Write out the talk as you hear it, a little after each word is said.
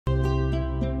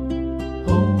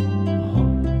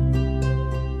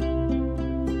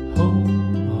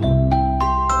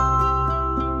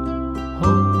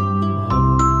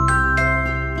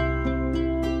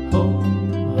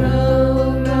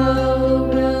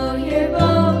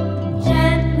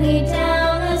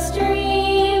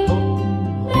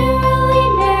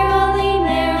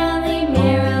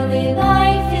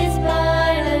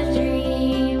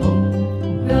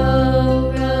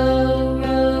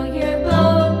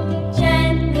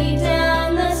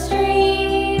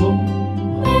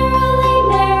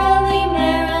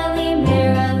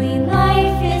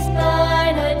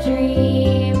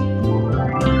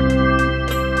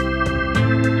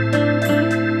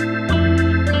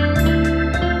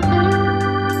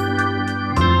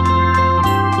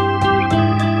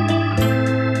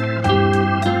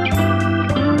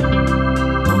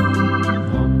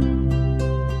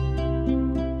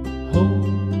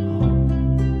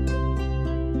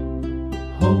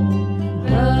Row,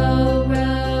 row,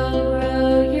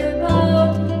 row your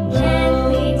boat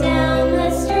gently down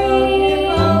the stream.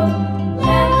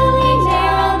 Merrily,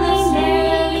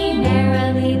 merrily,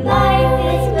 merrily, life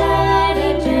is but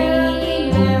a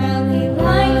dream. Merrily,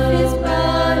 life is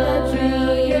but a dream.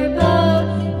 Row your boat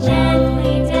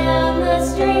gently down the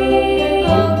stream.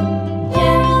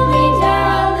 Gently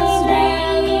down the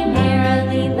stream.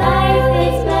 Merrily, life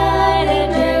is but a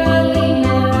dream.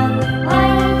 Merrily,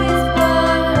 life is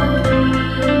but a dream.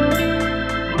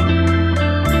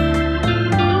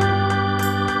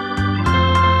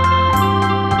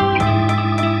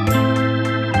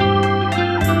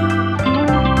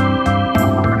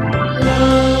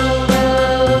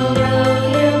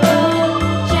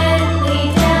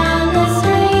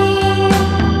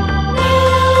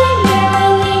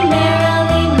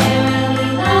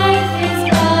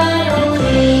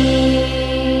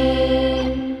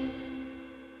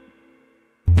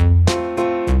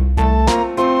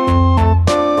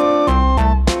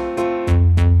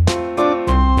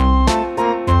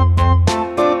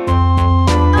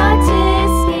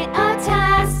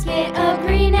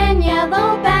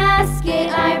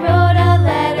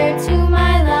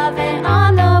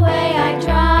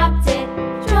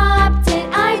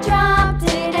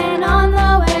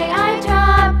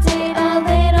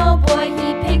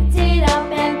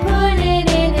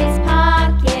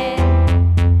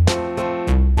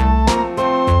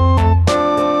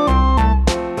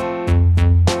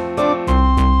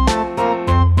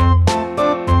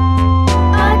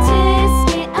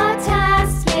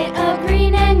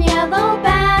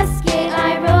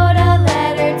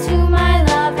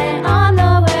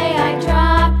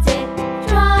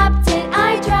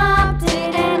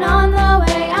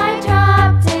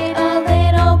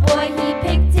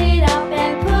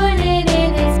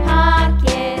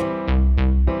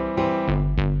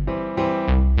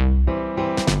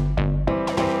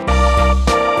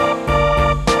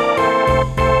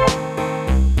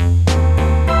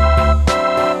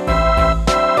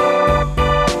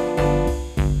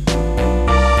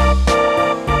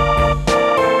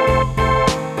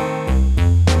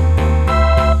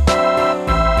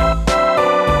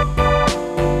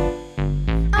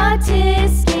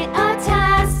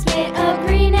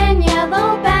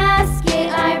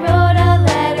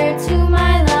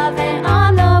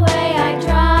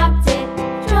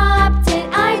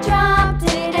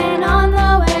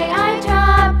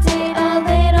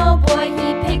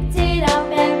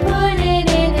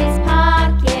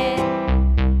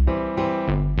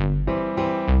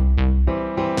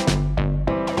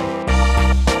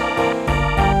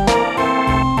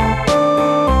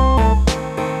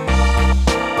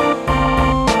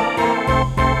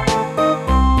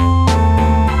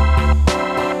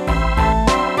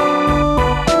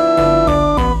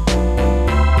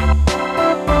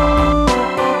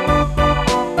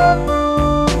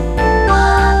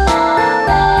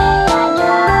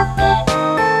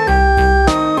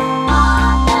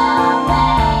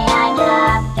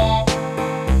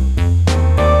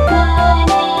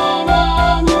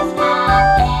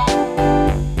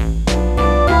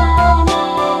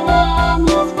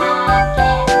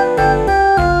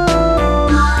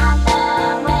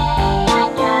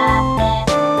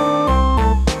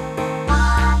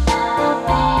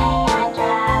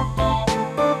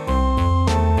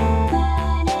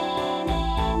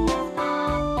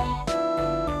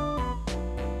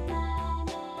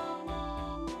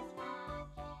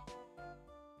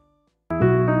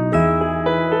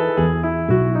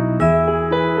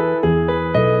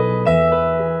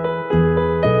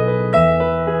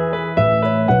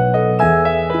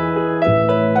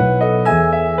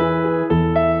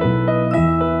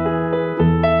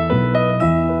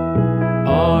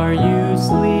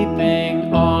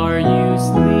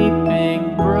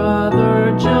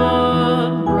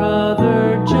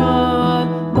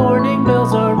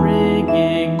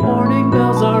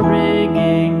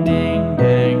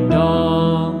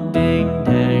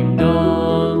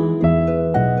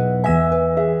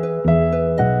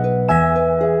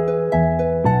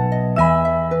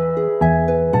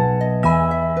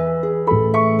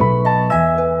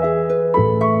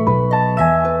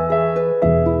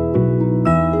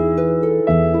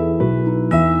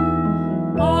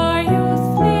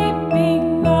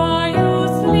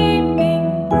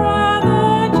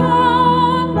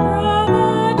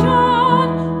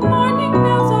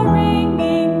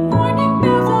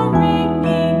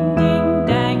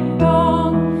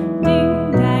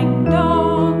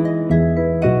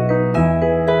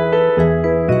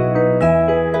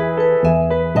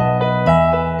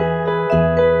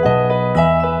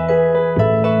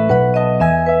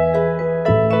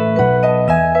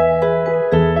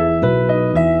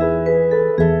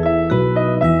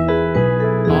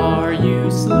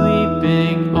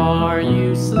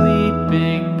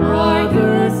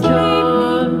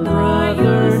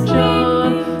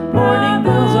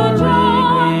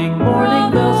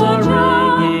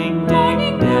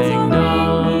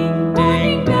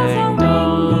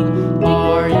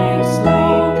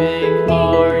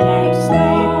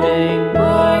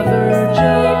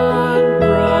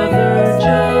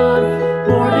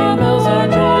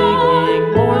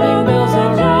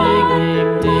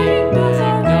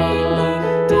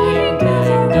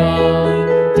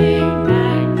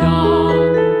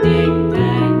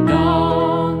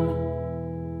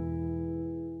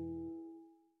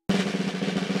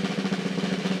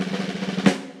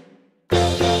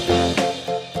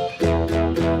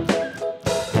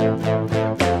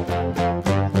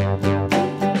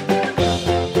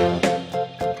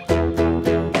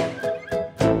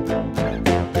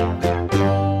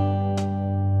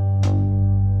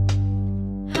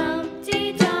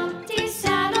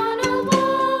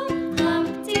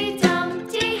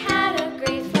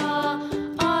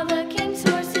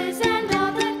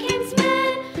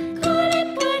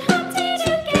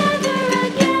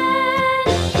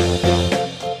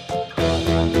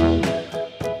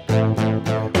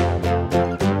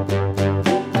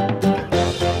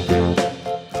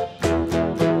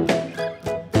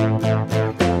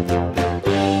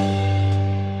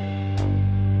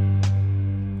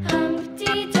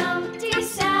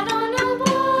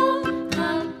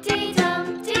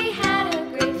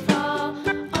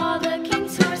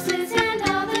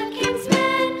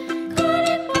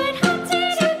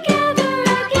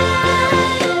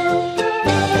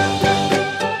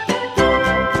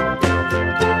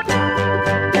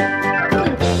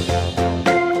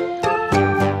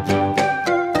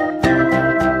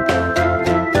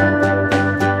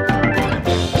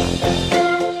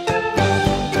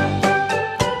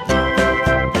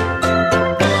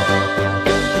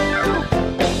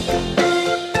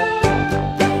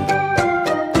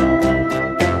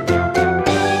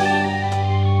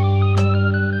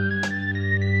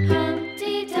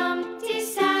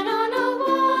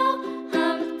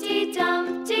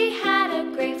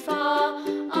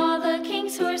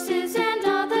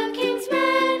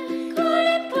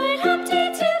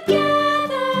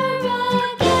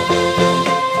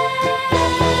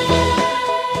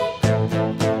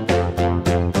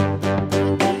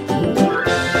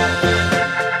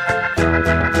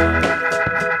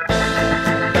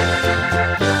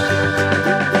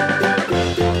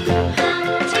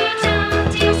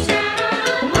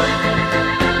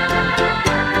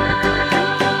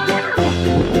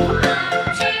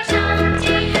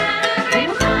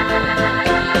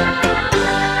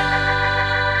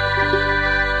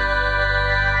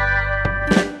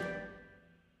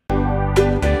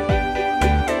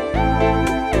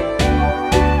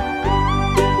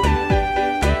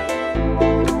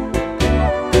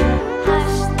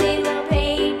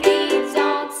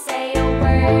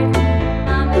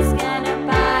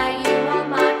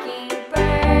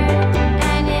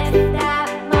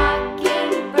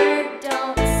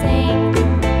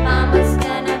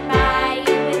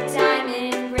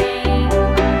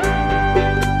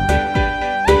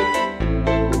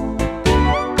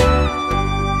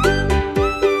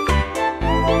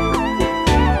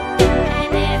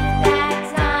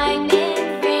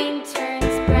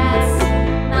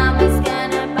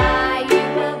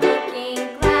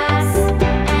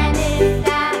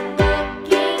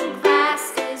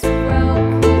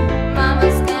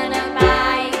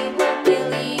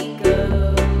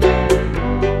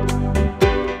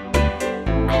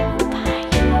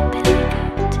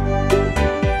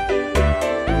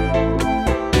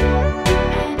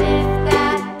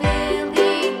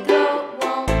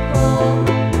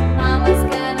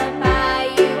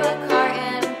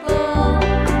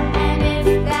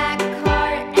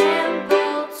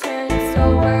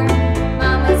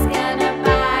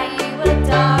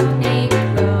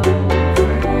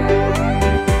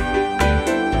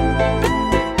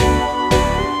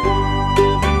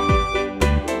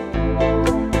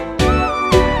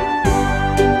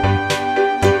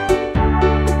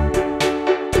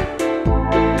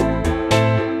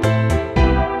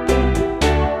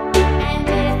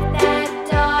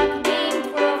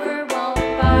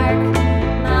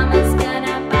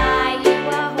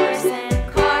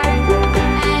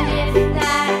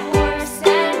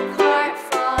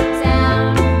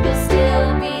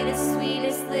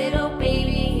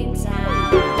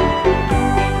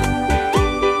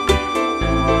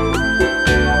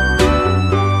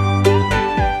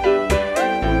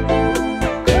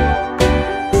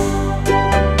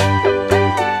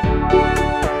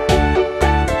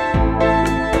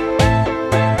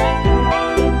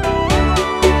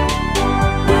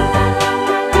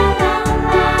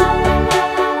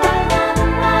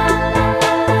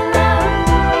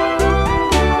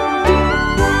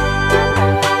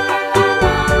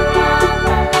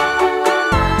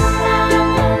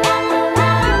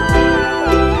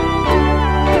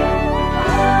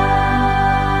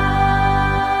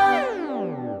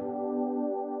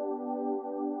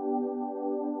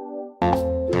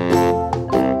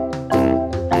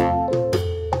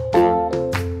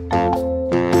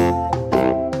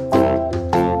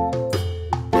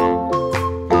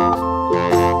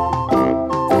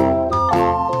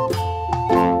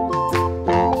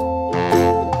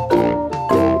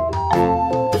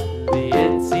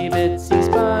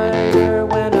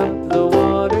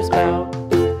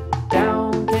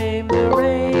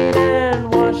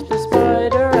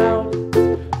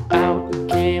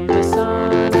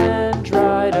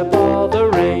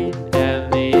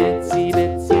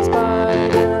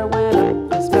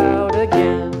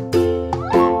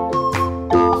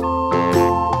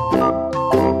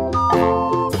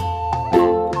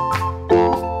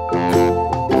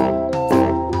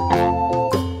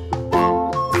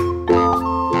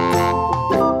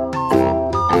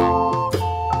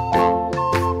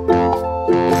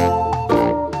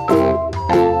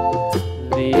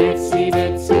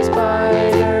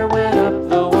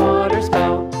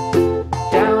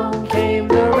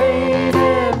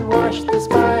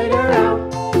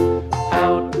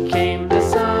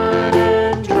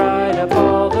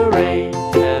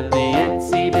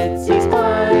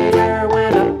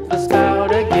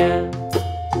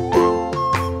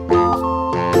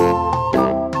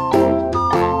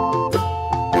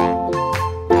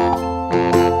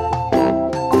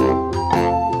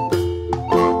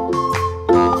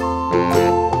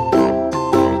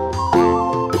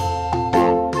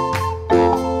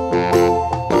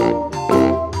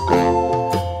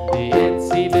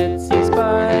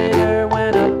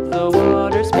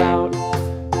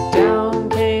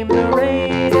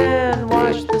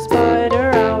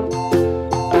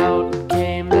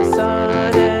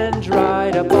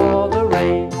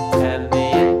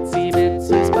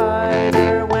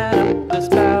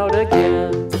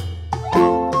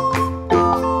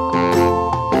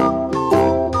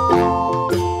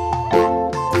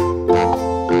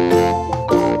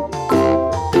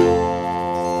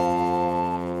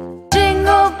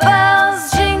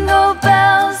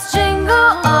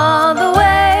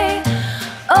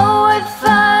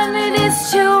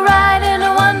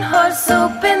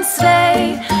 open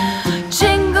sleigh.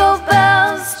 Jingle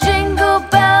bells, jingle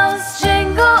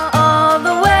all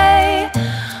the way.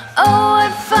 Oh,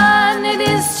 what fun it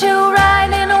is to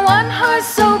ride in a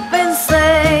one-horse open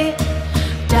sleigh.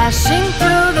 Dashing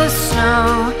through the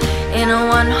snow in a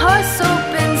one-horse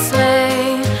open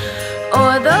sleigh.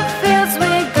 O'er the fields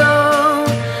we go,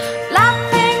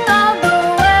 laughing all the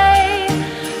way.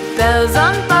 Bells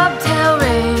on bobtail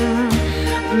ring,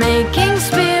 making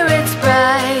spirits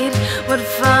bright. What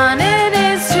fun it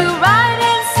is to ride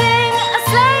and sing a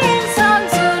sleighing song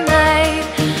tonight.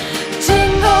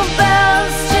 Jingle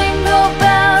bells, jingle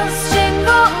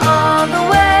all the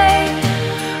way.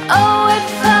 Oh, what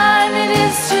fun it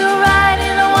is to ride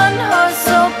in a one-horse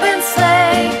open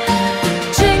sleigh.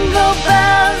 Jingle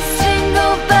bells,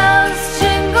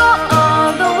 jingle all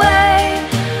the way.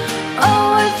 Oh,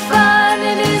 what fun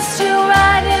it is to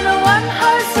ride in a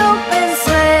one-horse open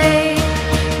sleigh.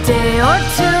 Day or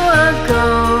two ago,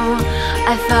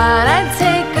 I thought I'd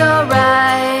take a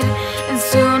ride, and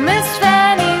soon Miss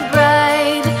Fanny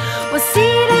Bright was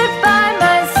seated by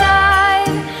my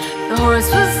side. The horse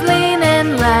was lean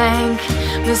and lank,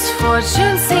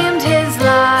 misfortune seemed his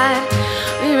lot.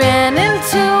 We ran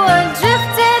into a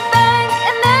drifted bank,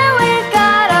 and there we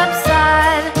got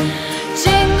upside.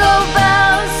 Jingle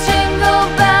bells, jingle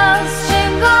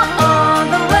all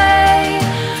the way.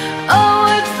 Oh,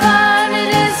 what fun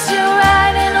it is to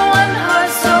ride in a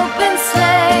one-horse open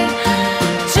sleigh.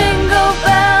 Jingle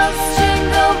bells,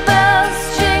 jingle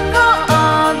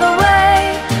all the way.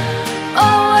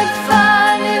 Oh, what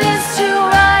fun it is to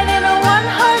ride in a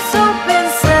one-horse open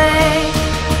sleigh.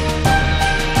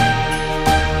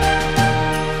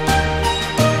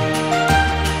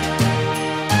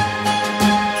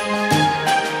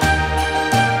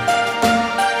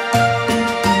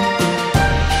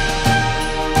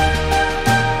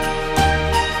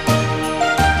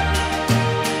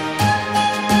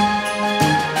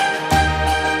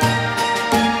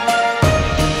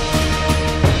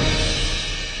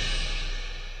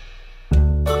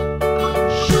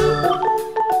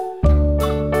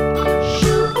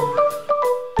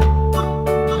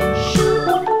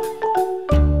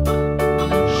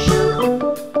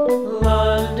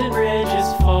 London Bridge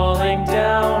is falling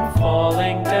down,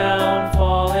 falling down,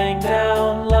 falling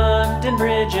down. London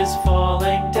Bridge is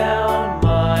falling down,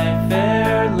 my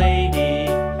fair lady.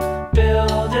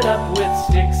 Build it up with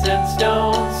sticks and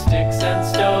stones, sticks and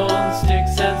stones,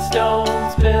 sticks and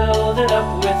stones. Build it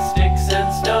up with sticks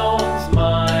and stones,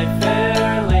 my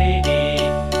fair lady.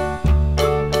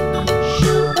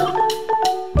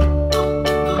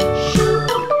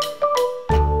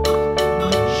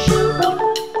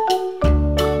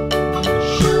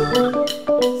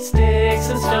 Sticks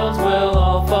and stones will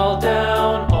all fall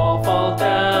down, all fall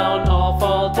down, all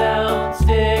fall down.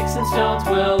 Sticks and stones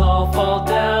will all fall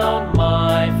down,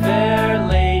 my fair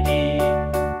lady.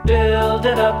 Build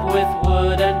it up with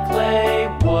wood and clay,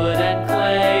 wood and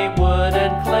clay, wood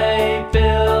and clay.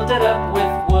 Build it up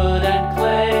with wood and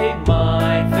clay,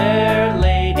 my fair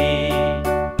lady.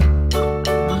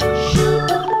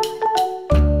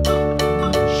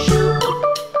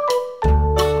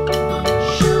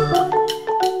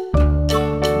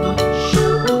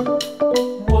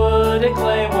 Wood and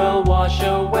clay will wash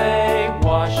away,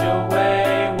 wash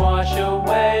away, wash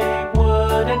away.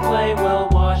 Wood and clay will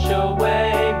wash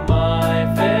away,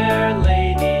 my fair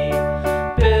lady.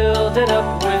 Build it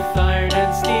up with iron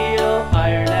and steel,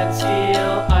 iron and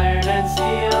steel, iron and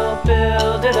steel.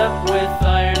 Build it up with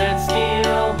iron and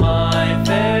steel, my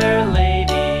fair lady.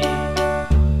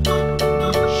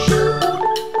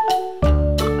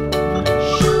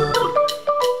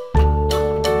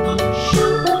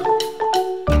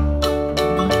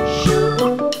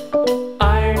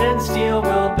 Iron and steel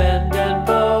will bend and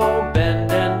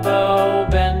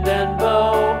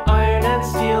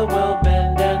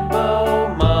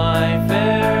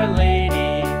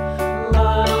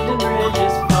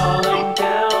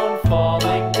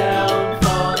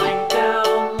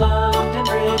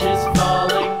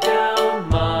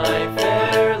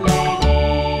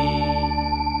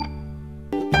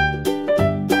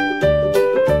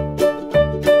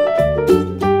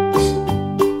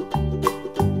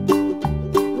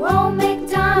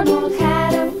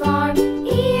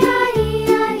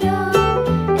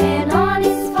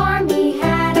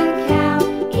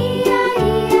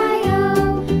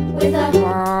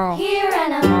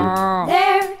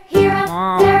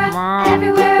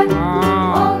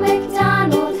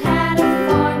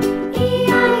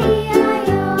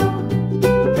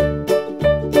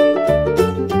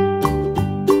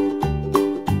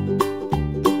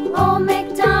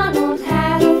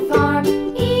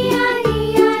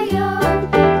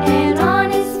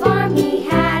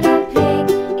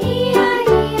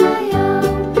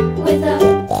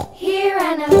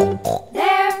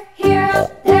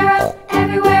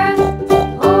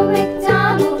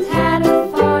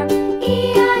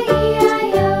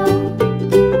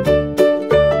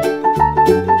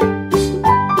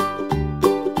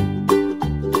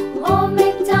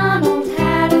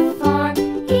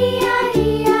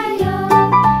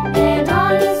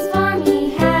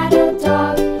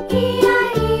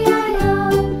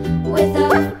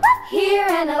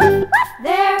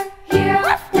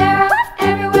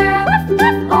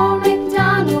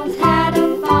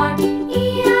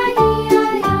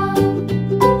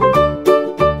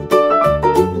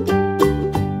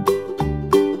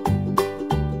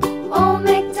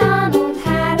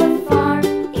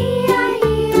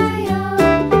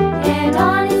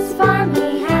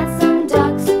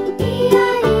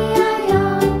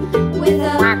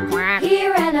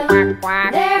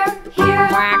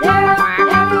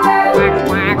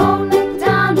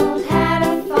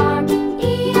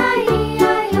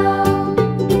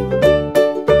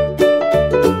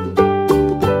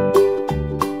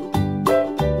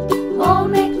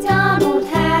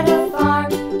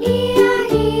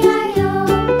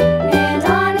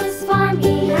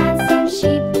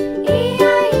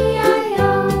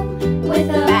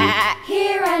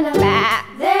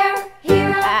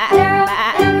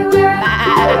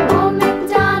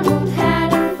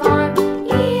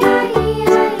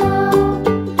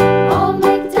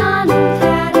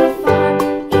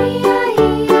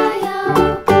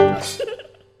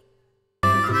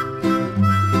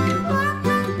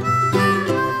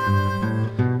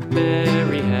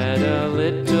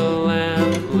little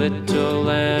lamb, little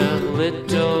lamb,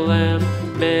 little lamb.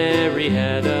 Mary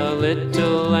had a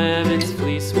little lamb, its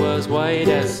fleece was white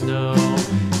as snow.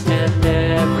 And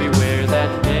everywhere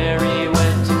that Mary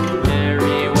went,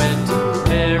 Mary went,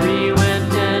 Mary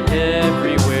went, and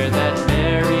everywhere that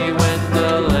Mary went,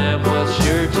 the lamb was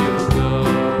sure to go.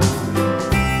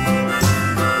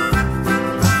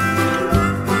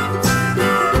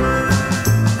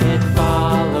 It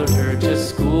followed her to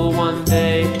school one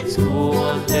day, school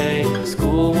one day,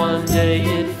 school one day.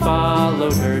 It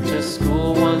followed her to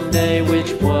school one day,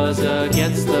 which was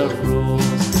against the rules.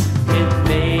 It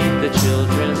made the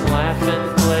children laugh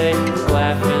and play,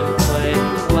 laugh and play,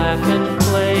 laugh and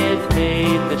play. It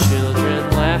made the children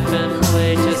laugh and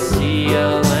play to see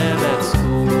a lamb at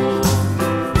school.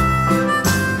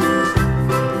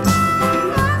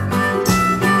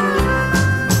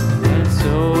 And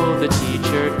so the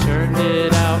teacher turned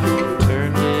it out,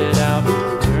 turned it out,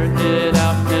 turned it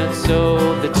out. And so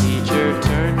the teacher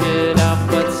turned it out,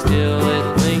 but still it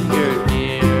lingered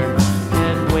near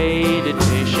and waited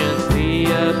patiently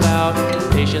about,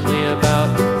 patiently about,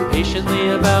 patiently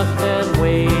about, and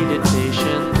waited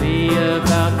patiently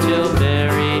about till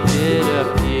Mary did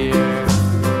appear.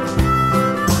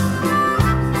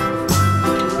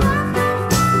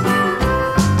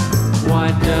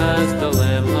 Why does the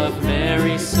lamb love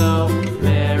Mary so,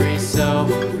 Mary so,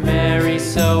 Mary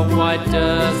so? Why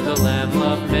does the lamb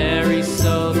love Mary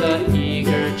so? The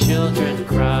eager children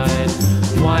cried.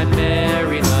 Why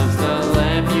Mary loves the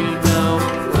lamb, you know,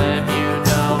 lamb, you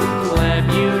know, lamb,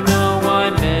 you know. Why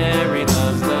Mary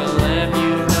loves the lamb,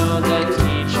 you know, the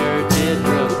teacher did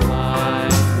reply.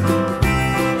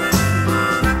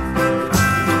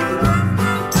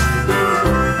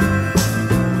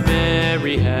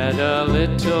 Mary had a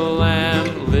little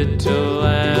lamb, little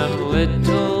lamb,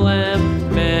 little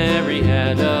lamb. Mary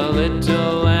had a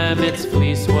little lamb, its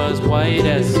fleece was white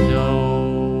as snow.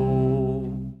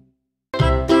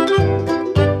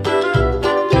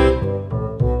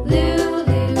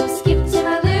 Lulu, skip to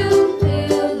my Lou,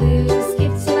 Lulu,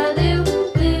 skip to my Lou,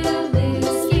 Lulu,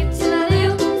 skip to my Lou,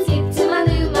 skip to my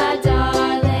Lou, my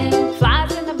darling.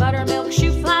 Flies in the buttermilk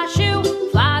shoe, fly shoe.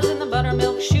 Flies in the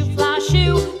buttermilk shoe, fly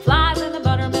shoe. Flies in the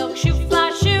buttermilk shoe,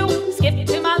 fly shoe. Skip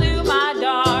to my Lou, my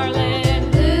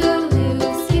darling. Lulu,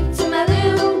 skip to my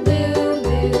Lou,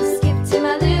 Lulu, skip to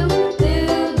my Lou,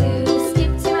 Lulu,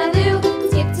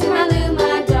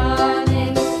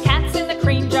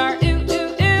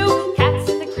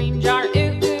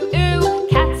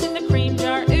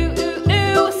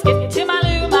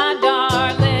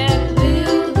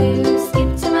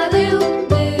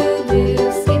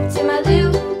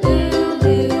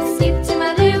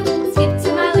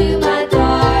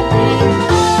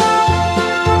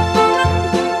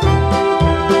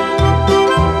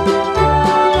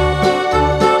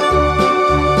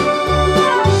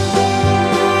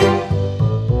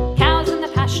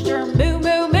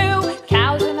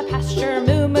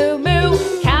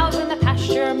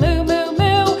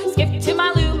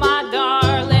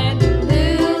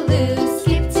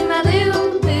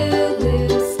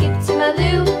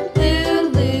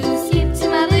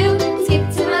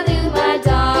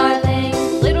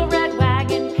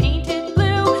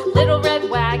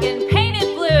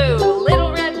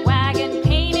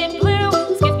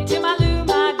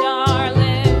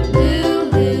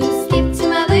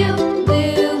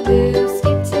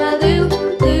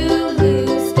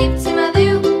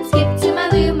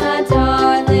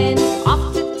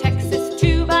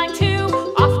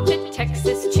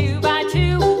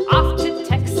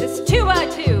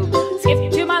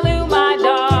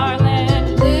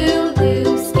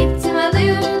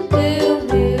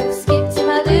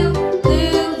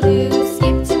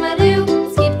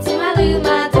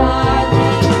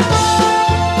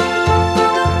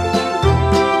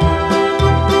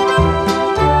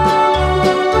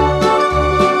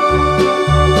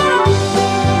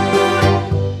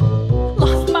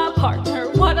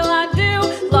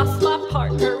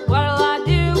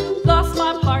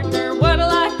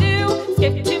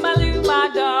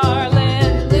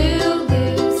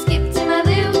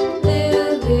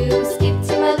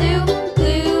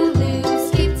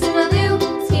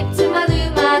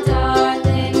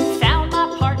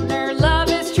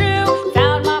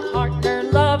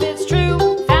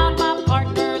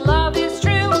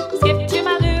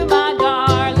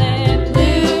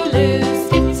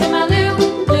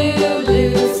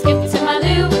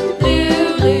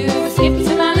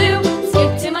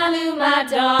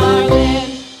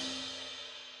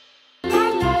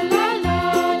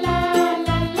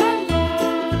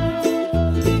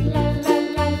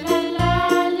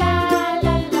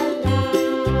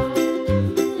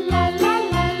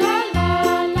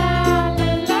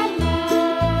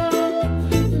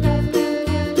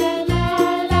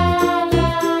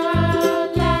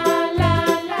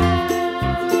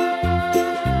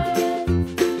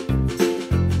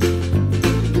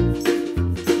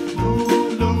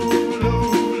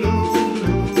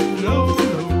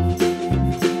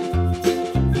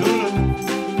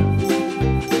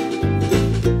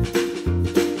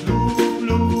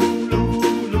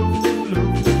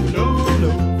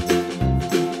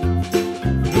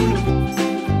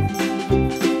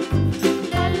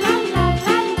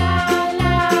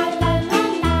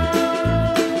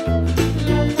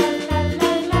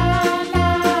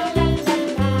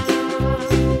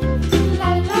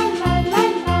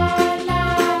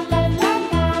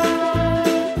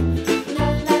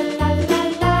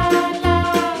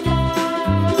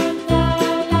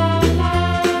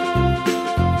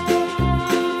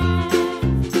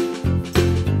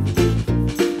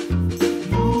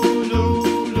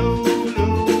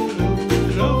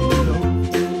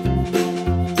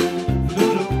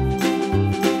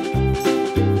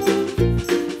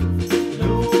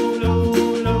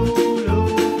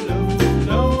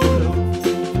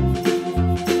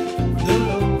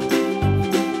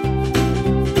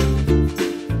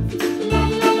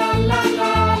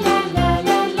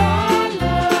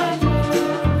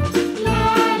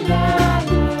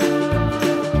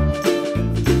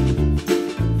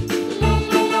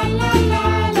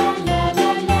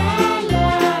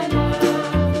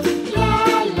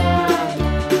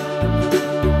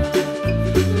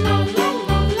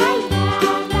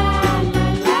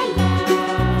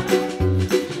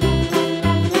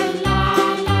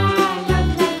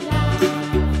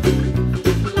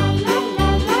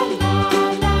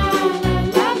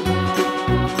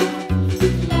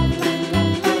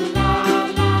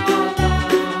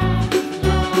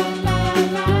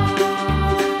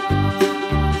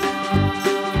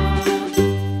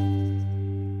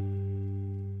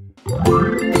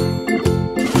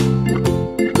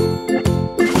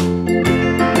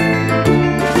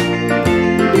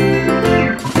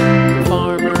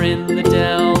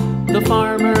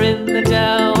 farmer in the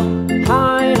dell.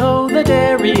 Hi-ho, the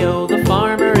dairy-o, the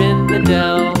farmer in the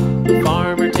dell. The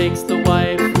farmer takes the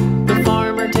wife, the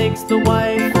farmer takes the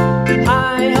wife.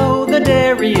 Hi-ho, the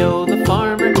dairy-o, the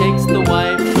farmer takes the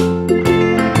wife.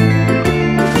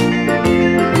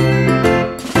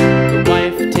 The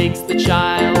wife takes the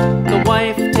child, the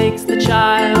wife takes the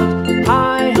child.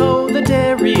 Hi-ho, the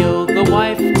dairy-o, the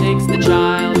wife takes the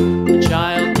child. The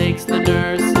child takes the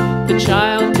nurse, the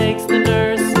child takes the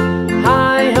nurse.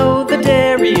 Hi-ho, the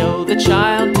dairy-o, the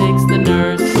child takes the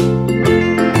nurse.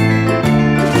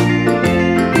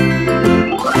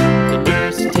 The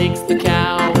nurse takes the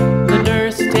cow, the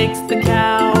nurse takes the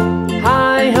cow.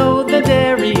 Hi-ho, the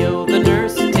dairy-o, the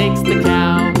nurse takes the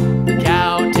cow. The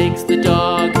cow takes the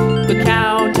dog, the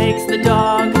cow takes the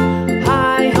dog.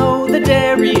 Hi-ho, the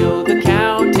dairy-o, the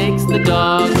cow takes the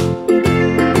dog.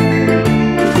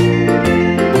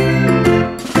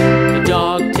 The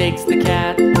dog takes the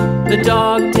cat, the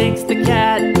dog takes the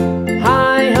cat.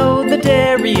 Hi-ho, the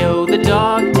dairy-o, the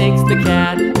dog takes the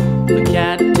cat. The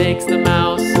cat takes the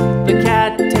mouse, the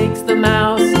cat takes the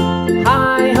mouse.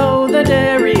 Hi-ho, the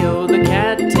dairy-o, the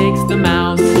cat takes the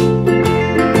mouse.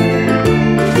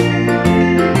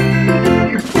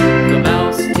 The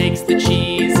mouse takes the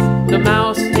cheese, the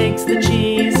mouse takes the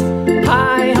cheese.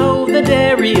 Hi-ho, the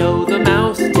dairy-o, the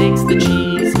mouse takes the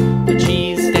cheese. The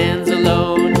cheese stands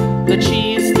alone, the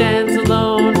cheese stands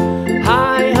alone.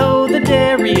 Hi-ho, the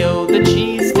dairy-o, the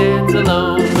cheese stands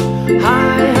alone.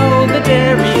 Hi-ho, the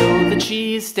dairy-o, the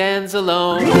cheese stands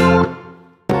alone.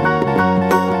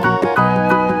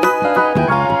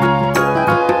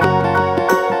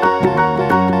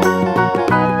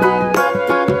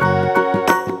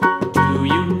 Do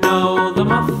you know the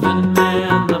Muffin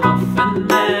Man, the Muffin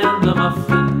Man, the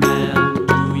Muffin Man?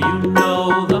 Do you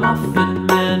know the Muffin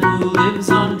Man who lives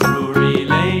on Drury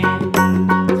Lane?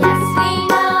 Yes, we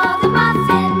know the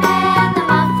Muffin Man, the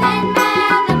Muffin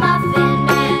Man, the Muffin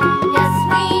Man. Yes,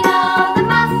 we know the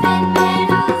Muffin Man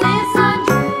who lives on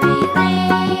Drury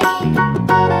Lane.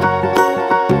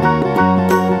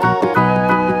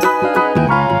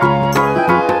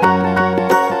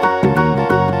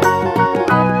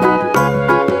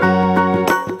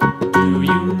 Do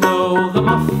you know the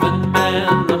Muffin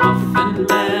Man, the Muffin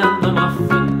Man, the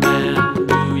Muffin Man?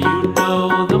 Do you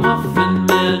know the Muffin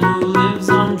Man who lives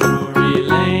on Drury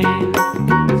Lane?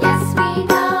 Yes, we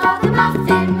know the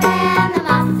Muffin Man, the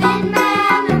Muffin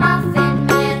Man, the Muffin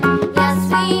Man. Yes,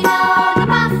 we know the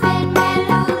Muffin Man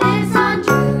who lives on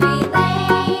Drury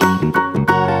Lane.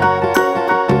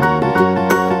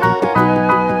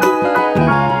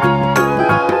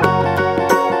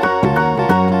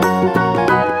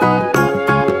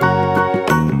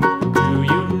 Do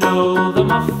you know the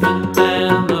Muffin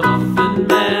Man, the Muffin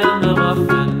Man, the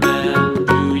Muffin Man?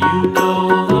 Do you know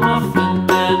the Muffin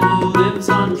Man who lives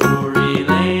on Drury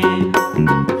Lane?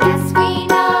 Yes, we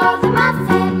know the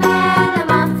Muffin Man, the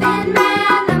Muffin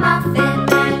Man, the Muffin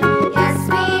Man. Yes,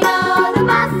 we know the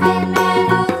Muffin Man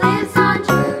who lives on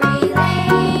Drury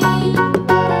Lane.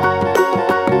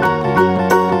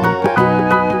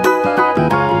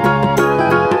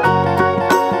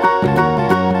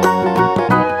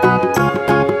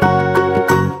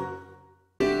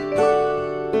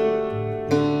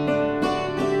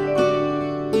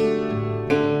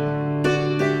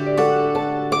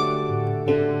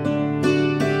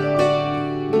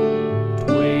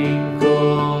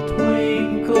 Twinkle,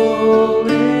 twinkle,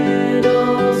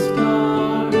 little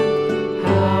star,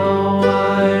 how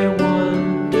I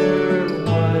wonder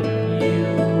what you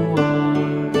are.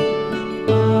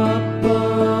 Up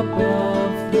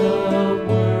above the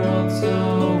world so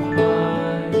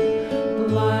high,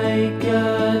 like a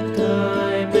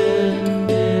diamond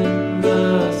in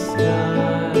the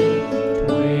sky.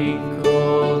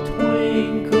 Twinkle,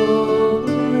 twinkle,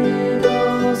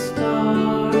 little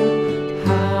star,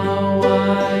 how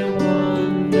I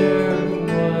wonder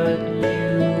what you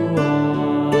are.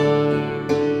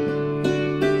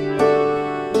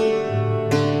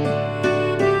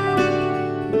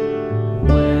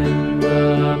 When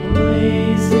the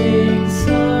blazing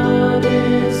sun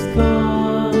is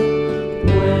gone,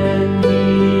 when he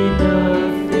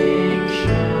nothing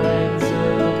shines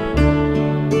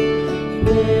upon,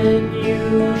 then you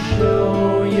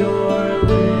show your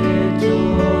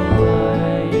little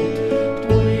light.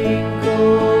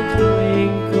 Twinkle,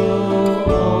 twinkle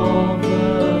all the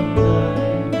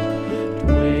night.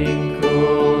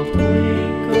 Twinkle,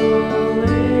 twinkle,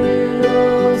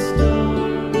 little star,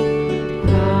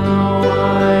 how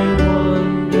I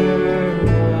wonder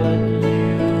what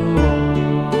you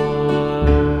are.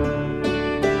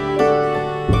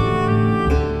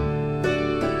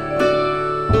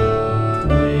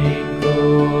 Twinkle,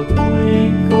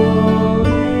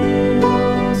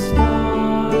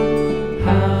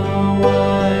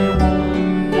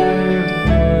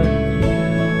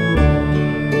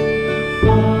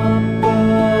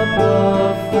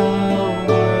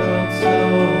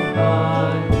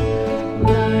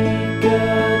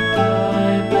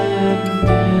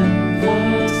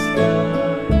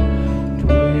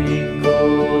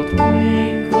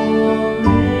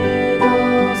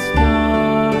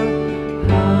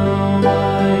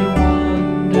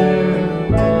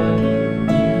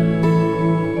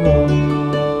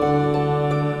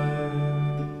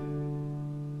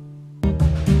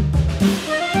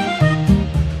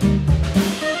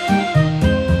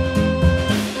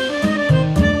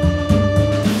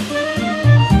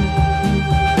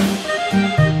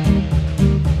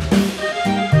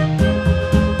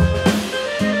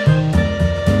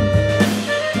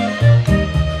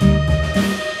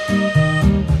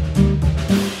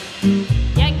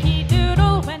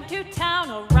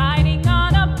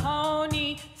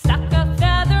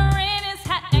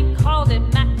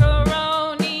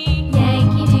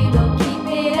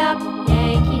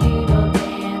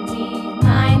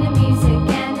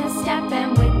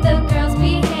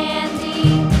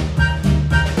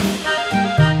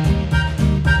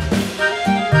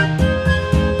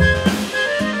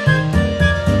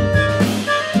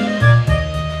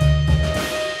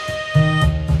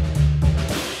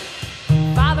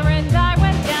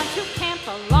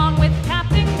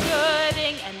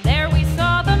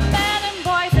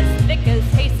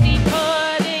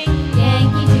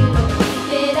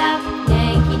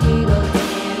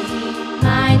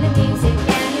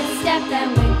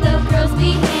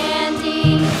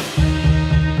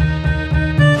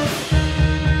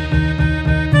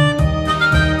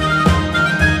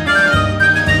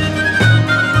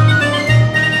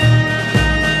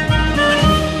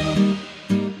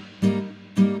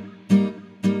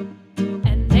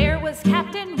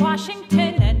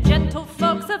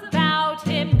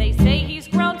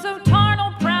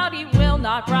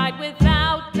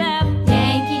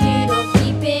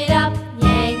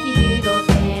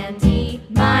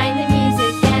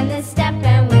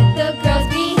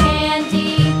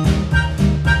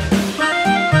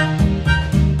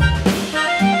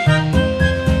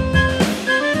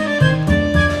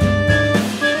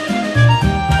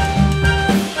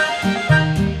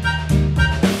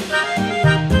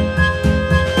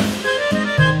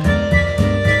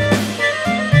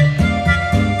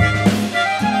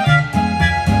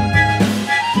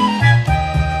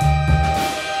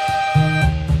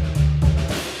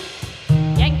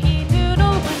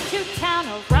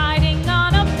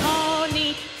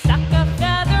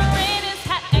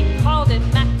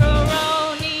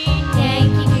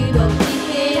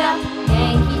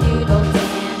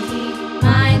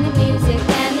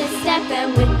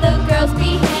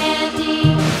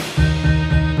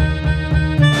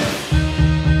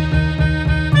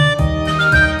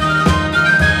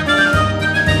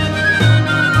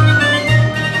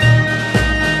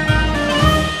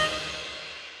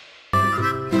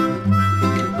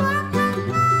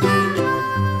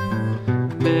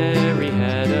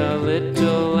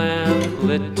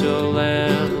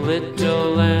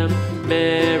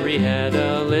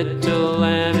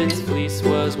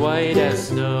 white as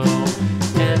snow.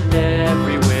 And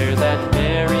everywhere that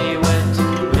Mary went,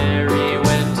 Mary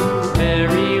went,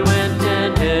 Mary went,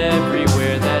 and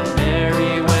everywhere that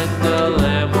Mary went, the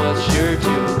lamb was sure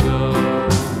to go.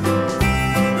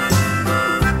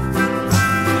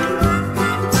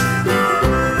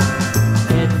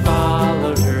 It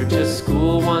followed her to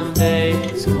school one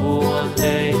day, school one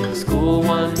day, school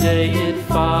one day. It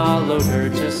followed her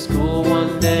to school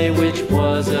one day, which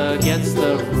was against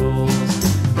the rules.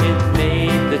 It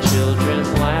made the children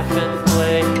laugh and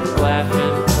play, laugh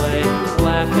and play,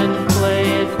 laugh and play.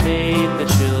 It made the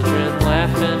children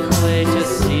laugh and play to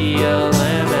see a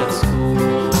lamb at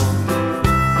school.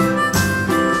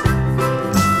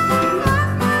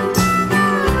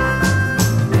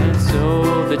 And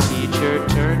so the teacher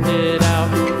turned it out,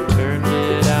 turned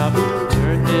it out,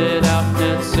 turned it out.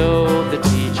 And so the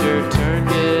teacher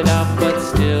turned it out, but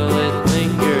still it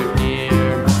lingered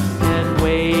near and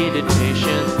waited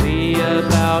patiently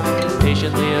about,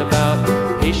 patiently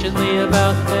about, patiently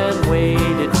about, and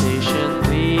waited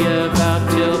patiently about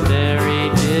till Mary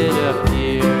did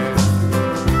appear.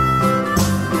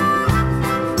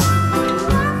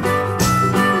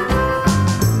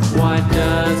 Why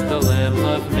does the lamb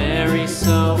love Mary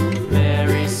so,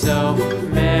 Mary so,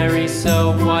 Mary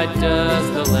so? Why does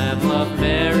the lamb love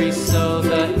Mary so?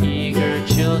 The eager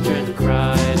children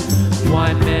cried.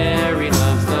 Why Mary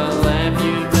loves the lamb,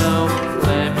 you know,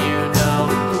 lamb, you know,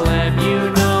 lamb, you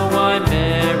know. Why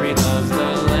Mary loves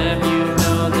the lamb, you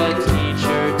know, the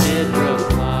teacher did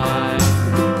reply.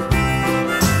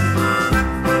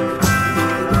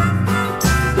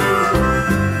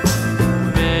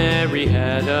 Mary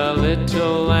had a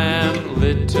little lamb,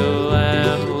 little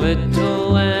lamb,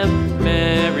 little lamb.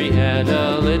 Mary had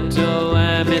a little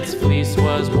lamb, its fleece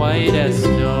was white as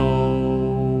snow.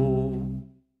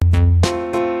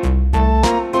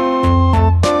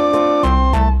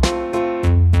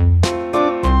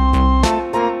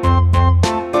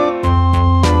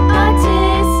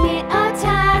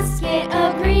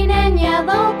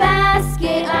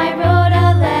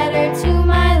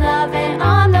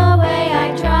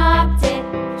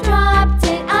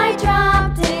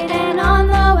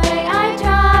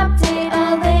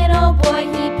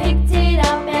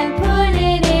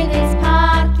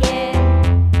 Pocket.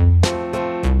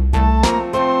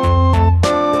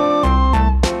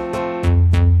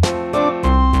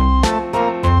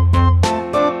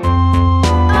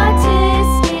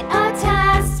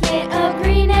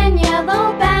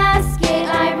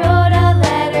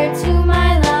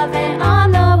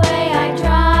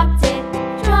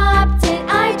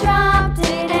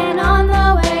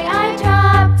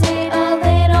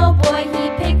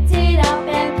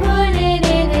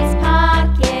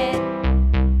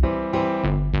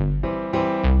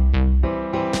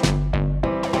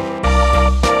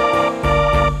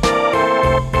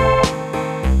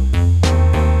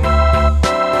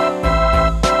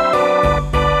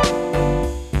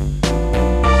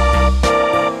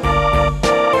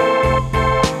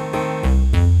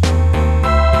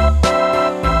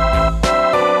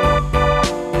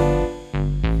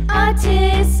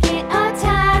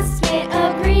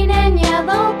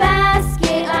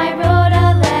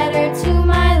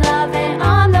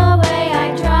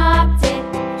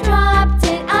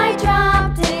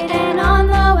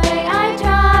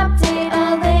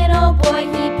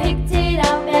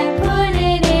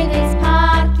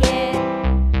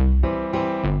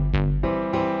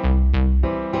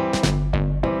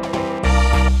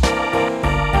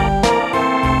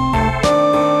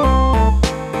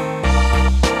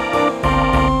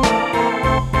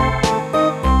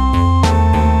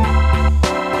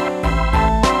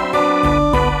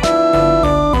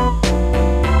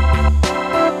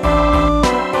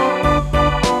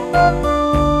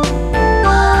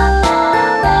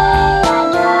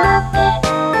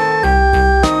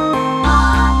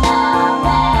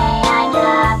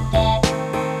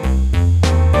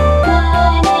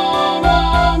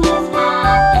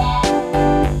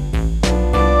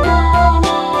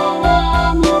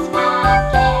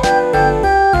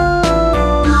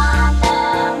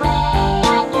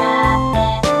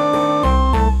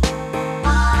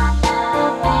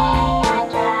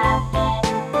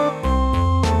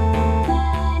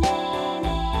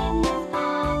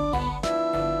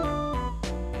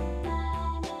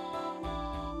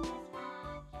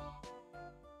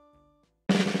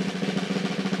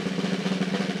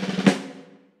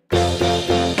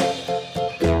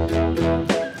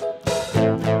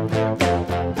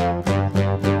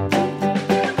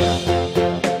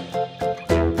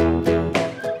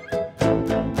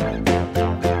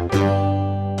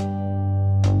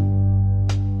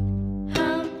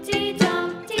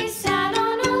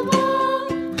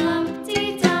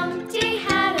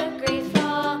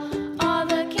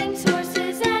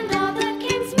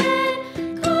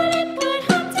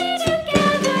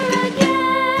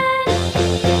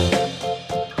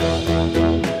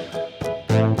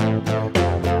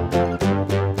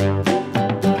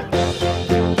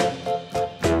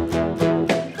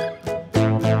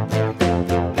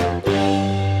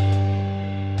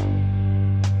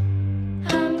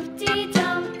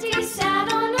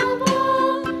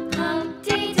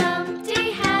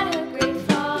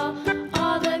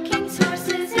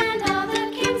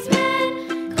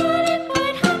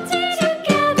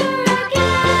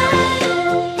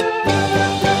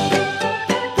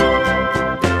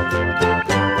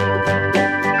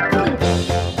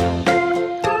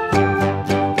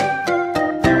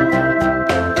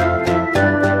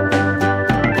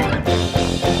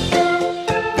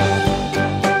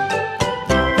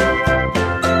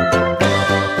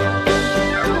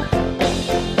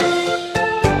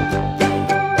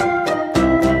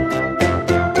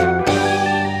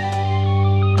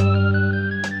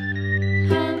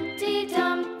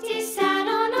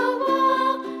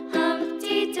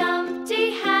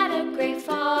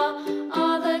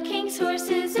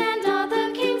 horses.